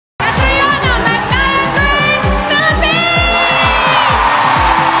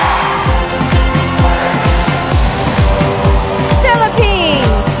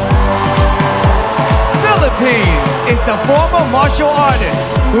a former martial artist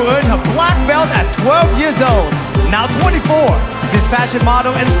who earned her black belt at 12 years old. Now 24, this fashion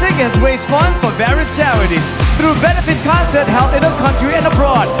model and singer has raised funds for various charities through benefit concerts held in the country and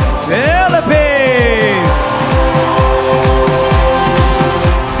abroad. Philippines!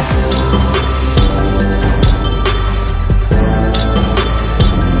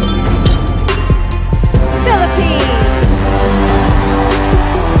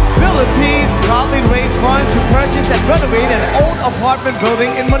 Philippines proudly raised funds to purchase and renovate an old apartment building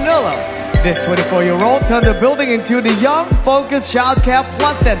in Manila. This 24-year-old turned the building into the Young Focus Child Care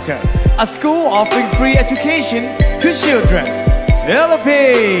Plus Center, a school offering free education to children.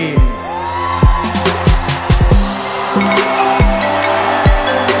 Philippines!